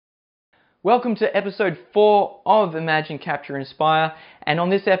Welcome to episode 4 of Imagine, Capture, Inspire, and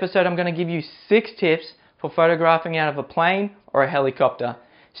on this episode I'm going to give you 6 tips for photographing out of a plane or a helicopter.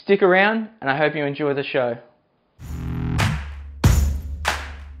 Stick around and I hope you enjoy the show.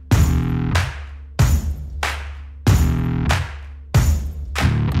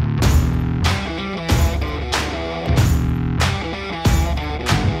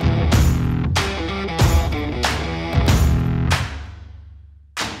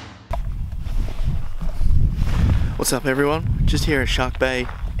 What's up everyone? Just here at Shark Bay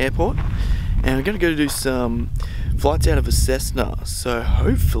Airport and we're going to go do some flights out of a Cessna, so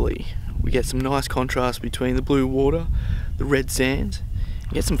hopefully we get some nice contrast between the blue water, the red sands,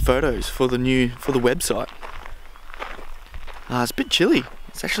 and get some photos for the website. It's a bit chilly.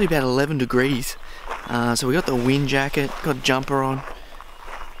 It's actually about 11 degrees, so we got the wind jacket, got a jumper on.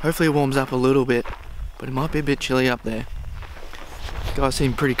 Hopefully it warms up a little bit, but it might be a bit chilly up there. Guys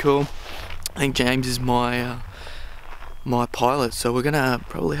seem pretty cool. I think James is my pilot, so we're gonna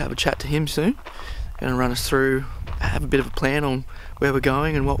probably have a chat to him soon. Gonna run us through, have a bit of a plan on where we're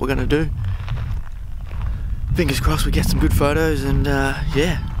going and what we're gonna do. Fingers crossed we get some good photos, and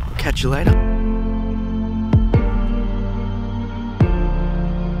yeah, I'll catch you later.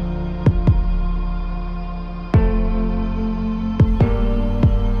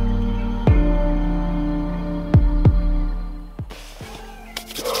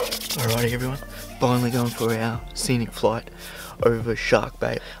 Alrighty everyone, finally going for our scenic flight over Shark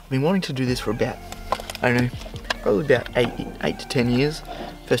Bay. I've been wanting to do this for about, I don't know, probably about 8 to 10 years.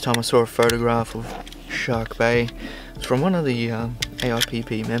 First time I saw a photograph of Shark Bay, it's from one of the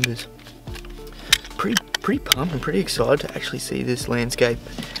AIPP members. Pretty pumped and pretty excited to actually see this landscape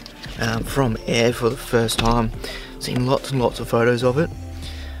from air for the first time. Seen lots and lots of photos of it.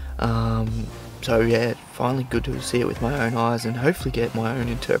 So yeah, finally good to see it with my own eyes and hopefully get my own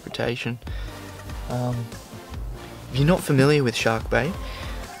interpretation. If you're not familiar with Shark Bay,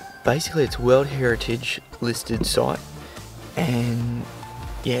 basically it's a World Heritage listed site, and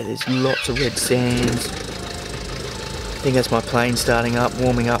yeah, there's lots of red sands. I think that's my plane starting up,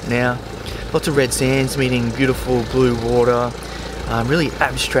 warming up now. Lots of red sands meeting beautiful blue water, really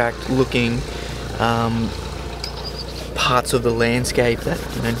abstract looking parts of the landscape that,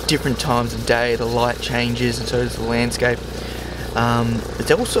 you know, different times of day the light changes and so does the landscape.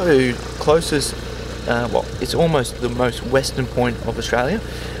 It's also closest, well, it's almost the most western point of Australia.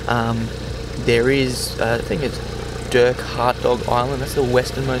 There is, I think it's Dirk Hartdog Island, that's the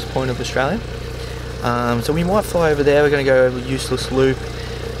westernmost point of Australia. So we might fly over there. We're going to go over Useless Loop.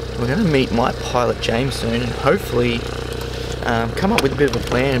 We're going to meet my pilot James soon and hopefully come up with a bit of a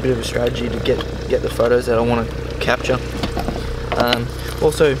plan, a bit of a strategy to get the photos that I want to capture.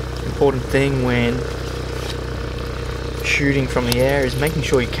 Also, important thing when shooting from the air is making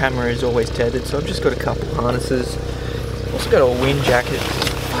sure your camera is always tethered. So I've just got a couple harnesses. Also got a wind jacket.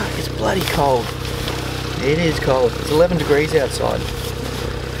 Fuck, it's bloody cold. It is cold. It's 11 degrees outside.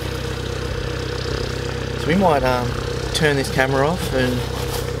 So we might turn this camera off, and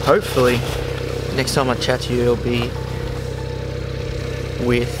hopefully next time I chat to you it'll be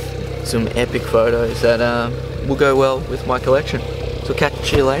with some epic photos that will go well with my collection. So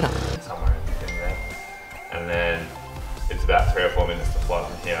catch you later. Somewhere in there. And then it's about 3 or 4 minutes to fly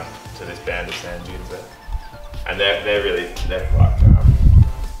from here to this band of sand dunes there. And they're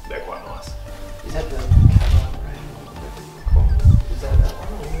quite nice. Is that the Catarang? Is that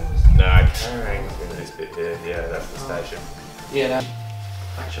one? No, Catarang's in this bit here. Yeah, that's the station. Yeah, no.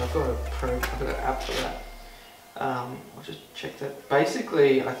 Actually I've got an app for that. I'll just check that.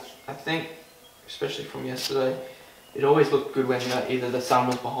 Basically, I think, especially from yesterday, it always looked good when either the sun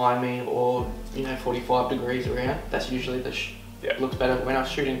was behind me or, you know, 45 degrees around. That's usually looks better. When I was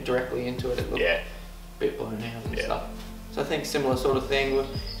shooting directly into it, it looked a bit blown out and stuff. So I think similar sort of thing.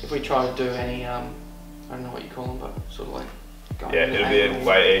 If we try to do any, I don't know what you call them, but sort of like going. Yeah, it'll be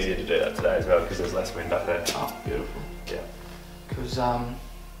way easier to do that today as well because there's less wind up there. Oh, beautiful. Yeah. Because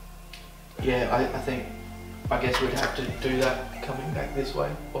yeah, I guess we'd have to do that coming back this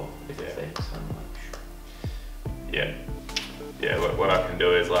way, or if it's there, so I'm like, yeah, what I can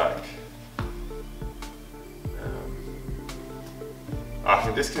do is like, I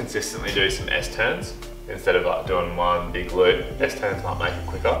can just consistently do some S-turns instead of like doing one big loop. S-turns might make it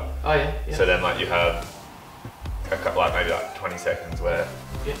quicker. Oh yeah. So then like you have a couple, like maybe like 20 seconds where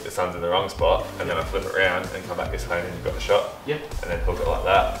the sun's in the wrong spot, and then I flip it around and come back this way and you've got the shot. Yep. And then hook it like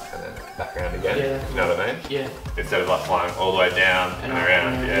that, and then back around again. Yeah. You know what I mean? Yeah. Instead of like flying all the way down and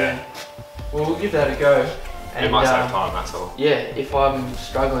around, yeah. Well, we'll give that a go. And, it might save time, that's all. Yeah, if I'm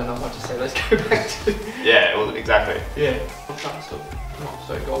struggling, I might just say, let's go back to... Yeah, well, exactly. Yeah. I'm trying to stop. Not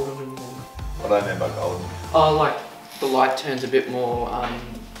so golden anymore. What do I mean by golden? Oh, like the light turns a bit more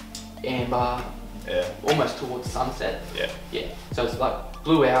amber. Yeah. Almost towards sunset. Yeah. Yeah. So it's like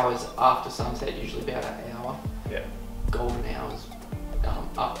blue hours after sunset, usually about an hour. Yeah. Golden hours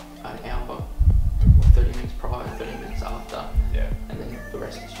up an hour, or 30 minutes prior, 30 minutes after. Yeah. And then the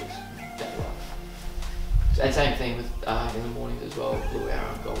rest is just daylight. And same thing with in the mornings as well. Blue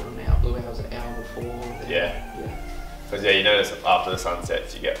hour and golden hour. Blue hour's an hour before. Yeah. Yeah. Because you notice after the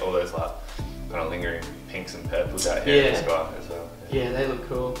sunsets, you get all those like kind of lingering pinks and purples out here in the sky as well. Yeah, they look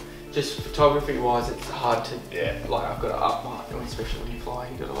cool. Just photography wise, it's hard to, like I've got to up my, especially when you're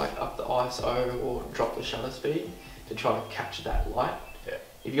flying, you've got to like up the ISO or drop the shutter speed to try to capture that light. Yeah.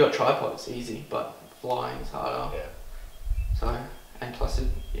 If you've got a tripod, it's easy, but flying is harder. Yeah. So, and plus it,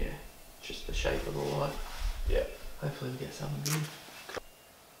 just the shape of the light. Yeah. Hopefully we get something good.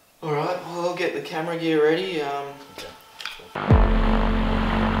 Alright, well I'll get the camera gear ready.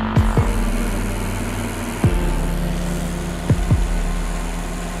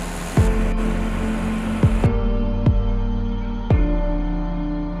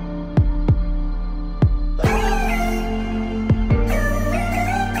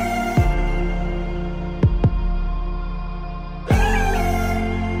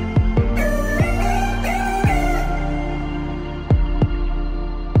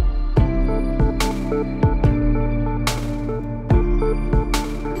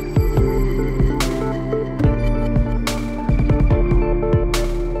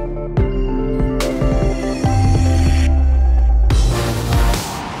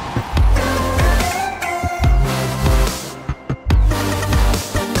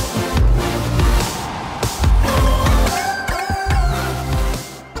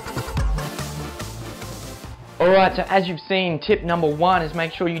 Alright, so as you've seen, tip number 1 is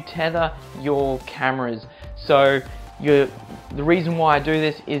make sure you tether your cameras. So the reason why I do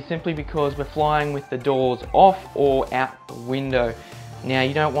this is simply because we're flying with the doors off or out the window. Now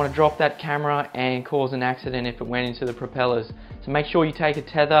you don't want to drop that camera and cause an accident if it went into the propellers. So make sure you take a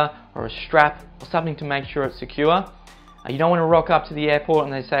tether or a strap or something to make sure it's secure. You don't want to rock up to the airport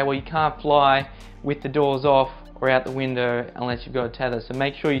and they say, well, you can't fly with the doors off or out the window unless you've got a tether. So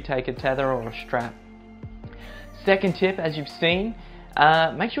make sure you take a tether or a strap. Second tip, as you've seen,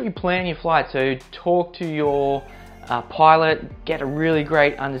 make sure you plan your flight. So talk to your pilot, get a really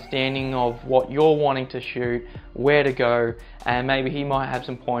great understanding of what you're wanting to shoot, where to go, and maybe he might have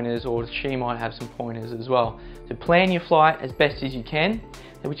some pointers or she might have some pointers as well. So plan your flight as best as you can,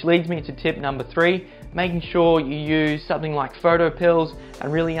 which leads me to tip number 3, making sure you use something like photo pills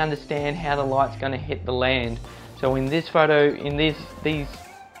and really understand how the light's going to hit the land. So in this photo, these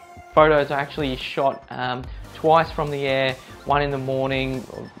photos are actually shot twice from the air, one in the morning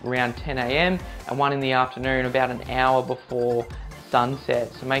around 10 AM and one in the afternoon about an hour before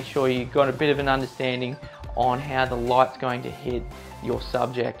sunset. So make sure you've got a bit of an understanding on how the light's going to hit your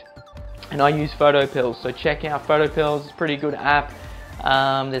subject. And I use photo pills, so check out photo pills. It's a pretty good app.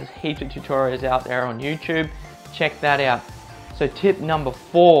 There's heaps of tutorials out there on YouTube. Check that out. So tip number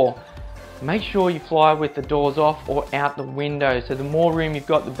 4, make sure you fly with the doors off or out the window. So the more room you've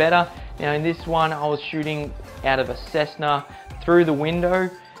got, the better. Now in this one, I was shooting out of a Cessna through the window,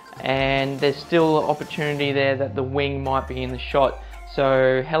 and there's still an opportunity there that the wing might be in the shot.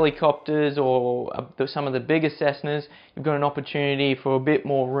 So helicopters or some of the bigger Cessnas, you've got an opportunity for a bit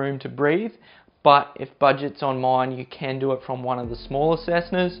more room to breathe. But if budget's on mine, you can do it from one of the smaller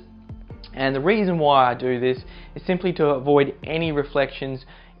Cessnas. And the reason why I do this is simply to avoid any reflections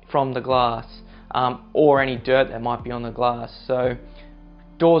from the glass or any dirt that might be on the glass. So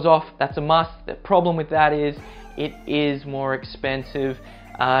doors off, that's a must. The problem with that is it is more expensive.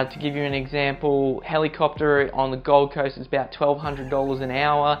 To give you an example, helicopter on the Gold Coast is about $1,200 an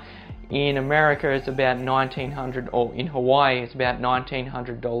hour. In America, it's about $1,900, or in Hawaii, it's about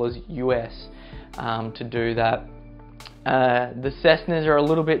 $1,900 US to do that. The Cessnas are a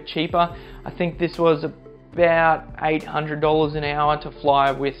little bit cheaper. I think this was about $800 an hour to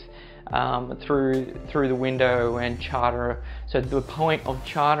fly with through the window and charter. So the point of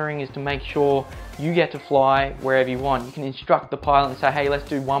chartering is to make sure you get to fly wherever you want. You can instruct the pilot and say, hey, let's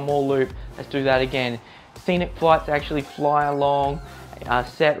do one more loop, let's do that again. Scenic flights actually fly along a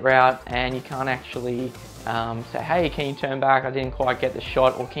set route, and you can't actually say, hey, can you turn back, I didn't quite get the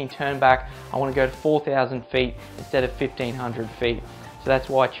shot, or can you turn back, I want to go to 4,000 feet instead of 1,500 feet. So that's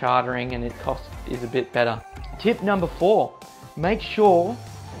why chartering and it cost is a bit better. Tip number 4, make sure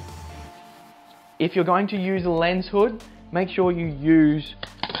if you're going to use a lens hood, make sure you use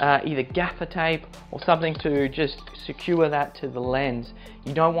either gaffer tape or something to just secure that to the lens.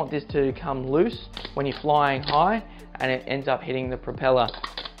 You don't want this to come loose when you're flying high and it ends up hitting the propeller.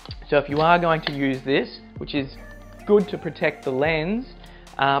 So if you are going to use this, which is good to protect the lens,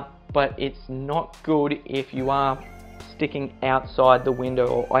 but it's not good if you are sticking outside the window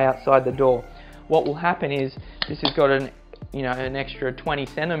or outside the door. What will happen is, this has got an extra 20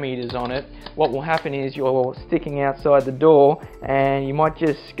 centimeters on it. What will happen is you're sticking outside the door and you might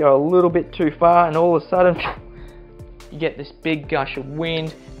just go a little bit too far, and all of a sudden you get this big gush of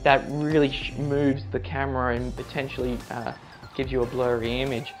wind that really moves the camera and potentially gives you a blurry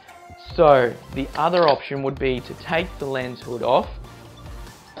image. So the other option would be to take the lens hood off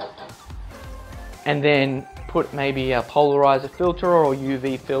and then put maybe a polarizer filter or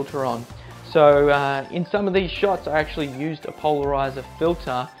UV filter on. So in some of these shots I actually used a polarizer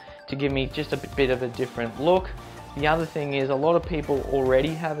filter to give me just a bit of a different look. The other thing is, a lot of people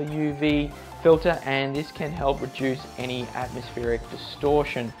already have a UV filter, and this can help reduce any atmospheric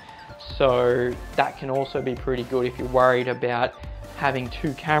distortion. So that can also be pretty good if you're worried about having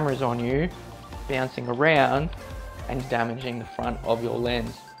two cameras on you bouncing around and damaging the front of your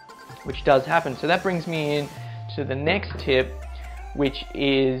lens, which does happen. So that brings me in to the next tip, which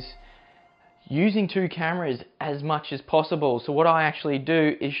is using two cameras as much as possible. So what I actually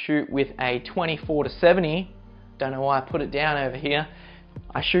do is shoot with a 24-70. Don't know why I put it down over here.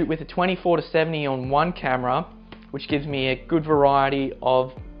 I shoot with a 24-70 on one camera, which gives me a good variety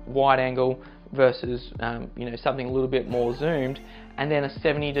of wide angle versus something a little bit more zoomed, and then a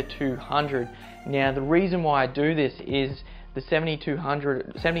 70-200. Now the reason why I do this is the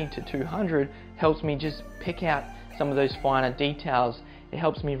 70-200 helps me just pick out some of those finer details. It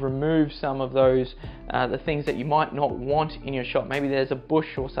helps me remove some of those the things that you might not want in your shot. Maybe there's a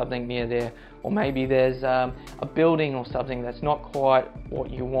bush or something near there, or maybe there's a building or something that's not quite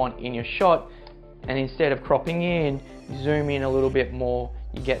what you want in your shot, and instead of cropping in, you zoom in a little bit more,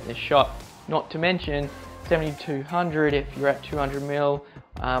 you get this shot. Not to mention 70-200, if you're at 200mm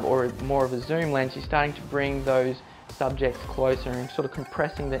or more of a zoom lens, you're starting to bring those subjects closer and sort of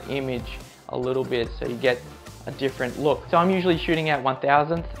compressing the image a little bit, so you get a different look. So I'm usually shooting at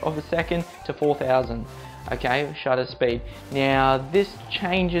 1,000th of a second to 4,000, okay, shutter speed. Now this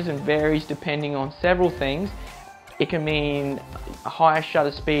changes and varies depending on several things. It can mean a higher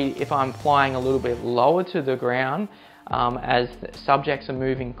shutter speed if I'm flying a little bit lower to the ground as the subjects are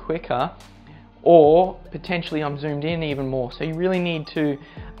moving quicker, or potentially I'm zoomed in even more. So you really need to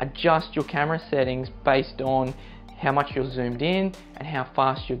adjust your camera settings based on how much you're zoomed in and how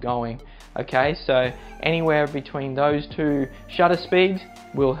fast you're going. Okay, so anywhere between those two shutter speeds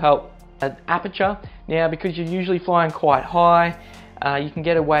will help aperture. Now, because you're usually flying quite high, you can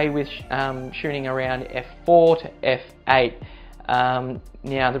get away with shooting around f4 to f8.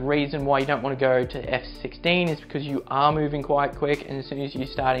 Now, the reason why you don't want to go to f16 is because you are moving quite quick, and as soon as you're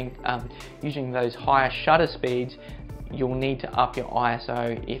starting using those higher shutter speeds, you'll need to up your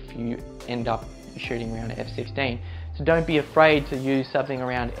ISO if you end up shooting around f16. So don't be afraid to use something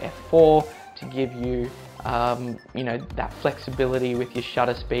around f4 to give you, that flexibility with your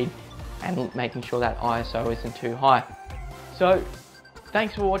shutter speed and making sure that ISO isn't too high. So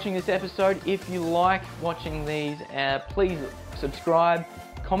thanks for watching this episode. If you like watching these, please subscribe,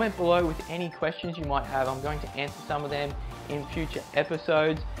 comment below with any questions you might have. I'm going to answer some of them in future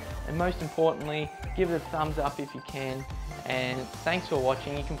episodes. And most importantly, give it a thumbs up if you can. And thanks for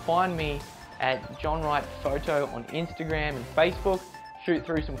watching. You can find me at John Wright Photo on Instagram and Facebook. Shoot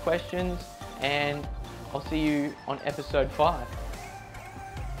through some questions, and I'll see you on episode 5.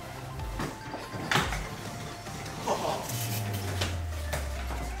 Oh.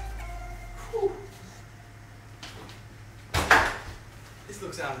 This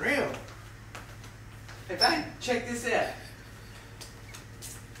looks unreal. Hey babe, check this out.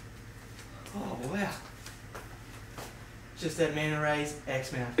 Oh wow. Just that Manta Ray's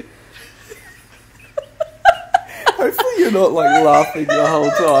X-mount. Hopefully you're not like laughing the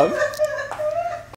whole time.